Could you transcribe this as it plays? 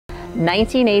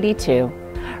1982.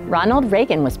 Ronald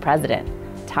Reagan was president.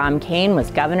 Tom Kaine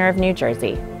was governor of New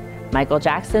Jersey. Michael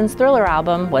Jackson's Thriller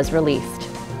album was released.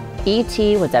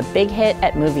 E.T. was a big hit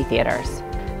at movie theaters.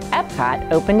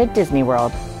 Epcot opened at Disney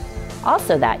World.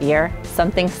 Also that year,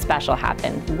 something special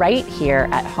happened right here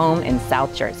at home in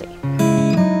South Jersey.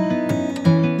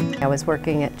 I was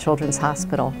working at Children's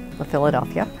Hospital of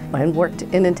Philadelphia and worked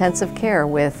in intensive care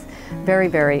with very,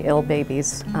 very ill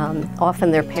babies.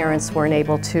 Often their parents weren't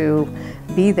able to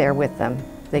be there with them.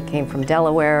 They came from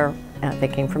Delaware, they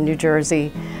came from New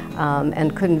Jersey,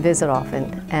 and couldn't visit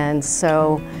often. And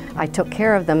so I took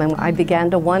care of them, and I began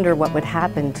to wonder what would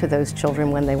happen to those children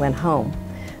when they went home.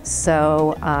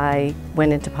 So I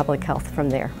went into public health from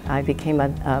there. I became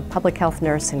a public health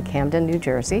nurse in Camden, New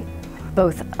Jersey.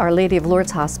 Both Our Lady of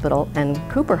Lourdes Hospital and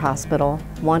Cooper Hospital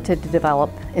wanted to develop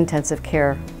intensive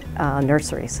care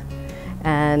nurseries.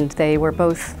 And they were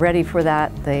both ready for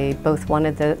that. They both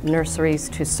wanted the nurseries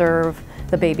to serve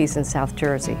the babies in South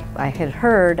Jersey. I had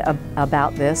heard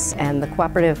about this, and the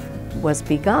cooperative was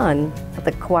begun.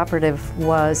 The cooperative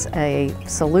was a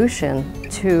solution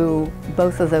to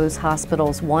both of those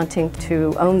hospitals wanting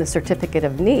to own the certificate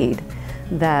of need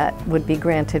that would be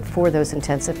granted for those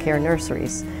intensive care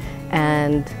nurseries.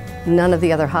 And none of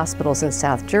the other hospitals in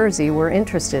South Jersey were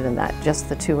interested in that, just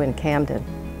the two in Camden.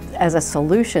 As a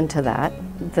solution to that,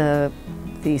 the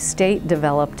state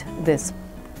developed this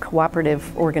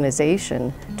cooperative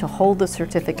organization to hold the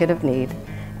certificate of need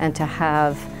and to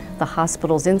have the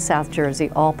hospitals in South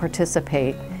Jersey all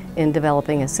participate in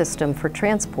developing a system for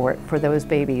transport for those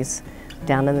babies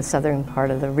down in the southern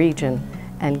part of the region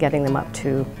and getting them up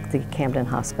to the Camden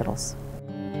hospitals.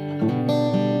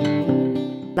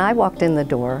 When I walked in the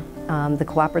door, the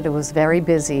cooperative was very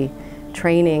busy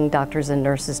training doctors and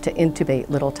nurses to intubate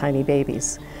little tiny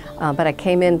babies. But I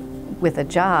came in with a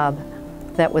job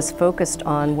that was focused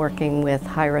on working with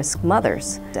high-risk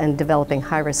mothers and developing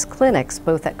high-risk clinics,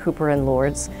 both at Cooper and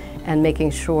Lourdes, and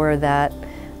making sure that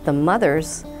the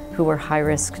mothers who were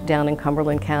high-risk down in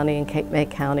Cumberland County and Cape May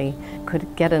County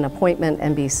could get an appointment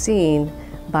and be seen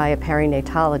by a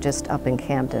perinatologist up in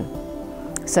Camden.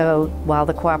 So while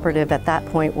the cooperative at that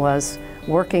point was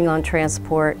working on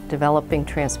transport, developing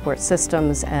transport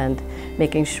systems, and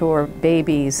making sure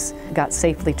babies got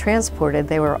safely transported,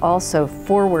 they were also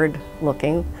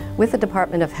forward-looking with the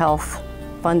Department of Health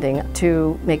funding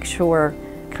to make sure,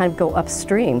 kind of go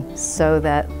upstream, so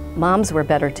that moms were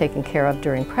better taken care of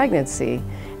during pregnancy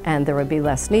and there would be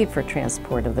less need for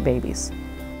transport of the babies.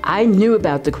 I knew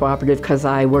about the cooperative because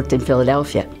I worked in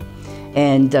Philadelphia,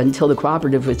 and until the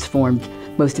cooperative was formed,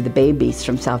 most of the babies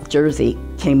from South Jersey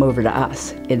came over to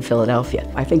us in Philadelphia.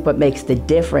 I think what makes the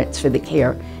difference for the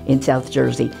care in South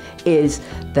Jersey is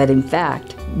that, in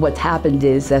fact, what's happened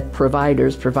is that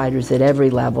providers at every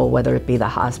level, whether it be the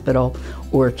hospital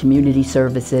or community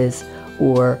services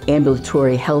or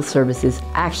ambulatory health services,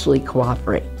 actually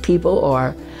cooperate. People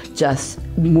are just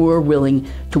more willing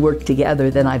to work together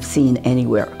than I've seen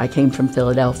anywhere. I came from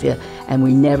Philadelphia, and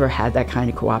we never had that kind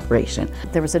of cooperation.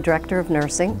 There was a director of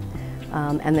nursing,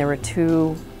 and there were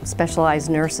two specialized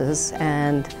nurses,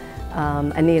 and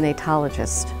a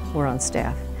neonatologist were on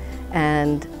staff.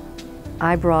 And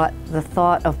I brought the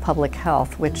thought of public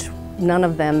health, which none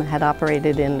of them had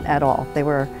operated in at all. They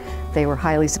were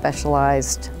highly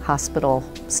specialized hospital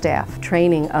staff,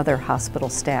 training other hospital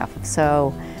staff.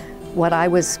 So what I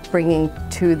was bringing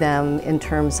to them in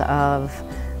terms of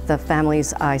the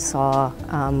families I saw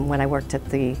when I worked at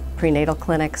the prenatal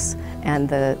clinics and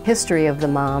the history of the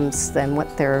moms and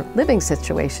what their living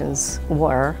situations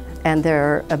were and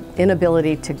their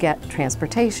inability to get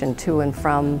transportation to and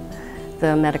from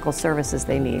the medical services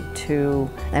they need to,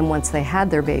 and once they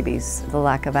had their babies, the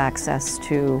lack of access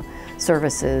to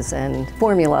services and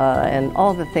formula and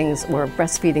all the things, or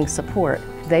breastfeeding support,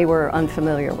 they were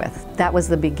unfamiliar with. That was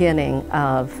the beginning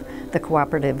of the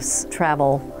cooperative's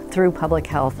travel through public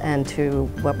health and to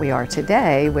what we are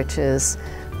today, which is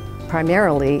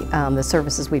primarily the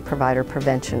services we provide are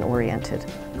prevention-oriented.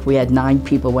 We had 9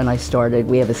 people when I started.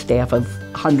 We have a staff of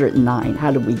 109.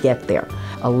 How did we get there?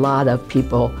 A lot of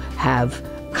people have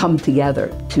come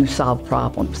together to solve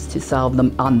problems, to solve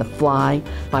them on the fly.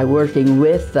 By working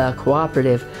with the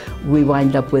cooperative, we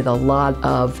wind up with a lot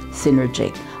of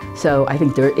synergy. So I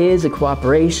think there is a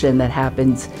cooperation that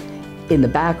happens in the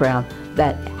background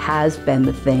that has been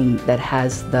the thing that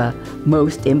has the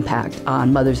most impact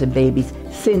on mothers and babies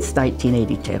since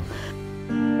 1982.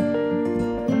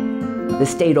 The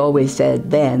state always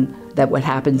said then that what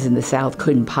happens in the South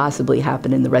couldn't possibly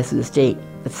happen in the rest of the state.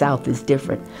 The South is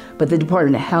different. But the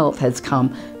Department of Health has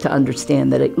come to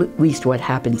understand that at least what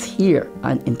happens here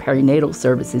in perinatal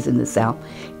services in the South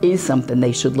is something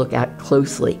they should look at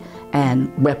closely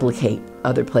and replicate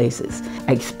other places.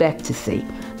 I expect to see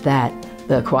that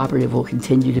the Cooperative will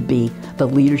continue to be the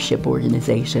leadership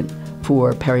organization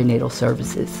for perinatal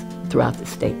services throughout the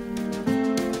state.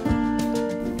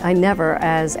 I never,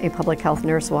 as a public health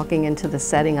nurse walking into the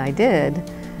setting I did,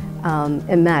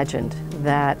 imagined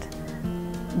that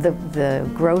the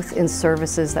growth in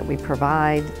services that we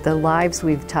provide, the lives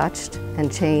we've touched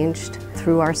and changed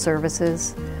through our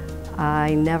services,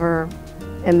 I never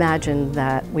imagined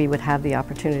that we would have the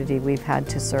opportunity we've had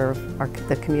to serve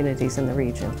the communities in the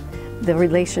region. The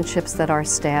relationships that our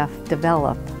staff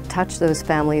develop touch those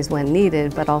families when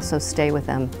needed, but also stay with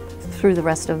them through the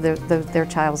rest of their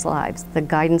child's lives. The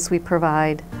guidance we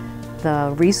provide,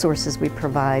 the resources we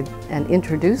provide and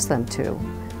introduce them to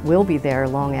will be there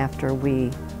long after we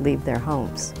leave their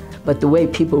homes. But the way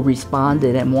people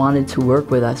responded and wanted to work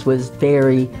with us was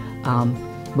very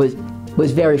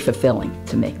fulfilling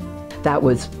to me. That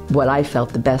was what I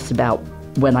felt the best about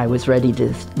when I was ready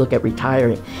to look at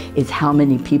retiring, is how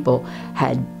many people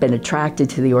had been attracted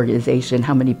to the organization,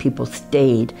 how many people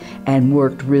stayed and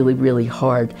worked really, really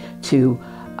hard to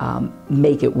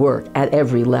make it work at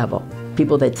every level.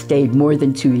 People that stayed more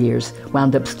than 2 years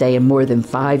wound up staying more than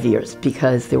 5 years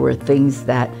because there were things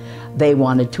that they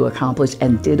wanted to accomplish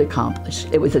and did accomplish.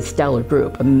 It was a stellar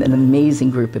group, an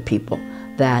amazing group of people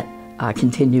that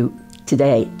continue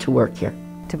today to work here.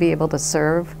 To be able to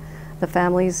serve the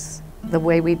families the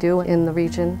way we do in the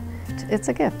region, it's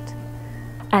a gift.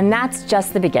 And that's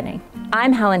just the beginning.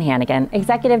 I'm Helen Hannigan,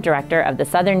 Executive Director of the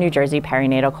Southern New Jersey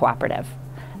Perinatal Cooperative.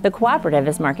 The Cooperative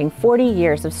is marking 40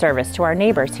 years of service to our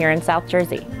neighbors here in South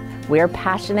Jersey. We are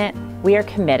passionate, we are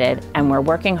committed, and we're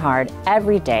working hard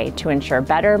every day to ensure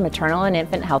better maternal and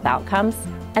infant health outcomes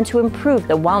and to improve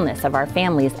the wellness of our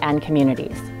families and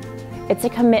communities. It's a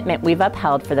commitment we've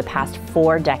upheld for the past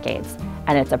 4 decades,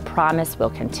 and it's a promise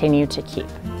we'll continue to keep.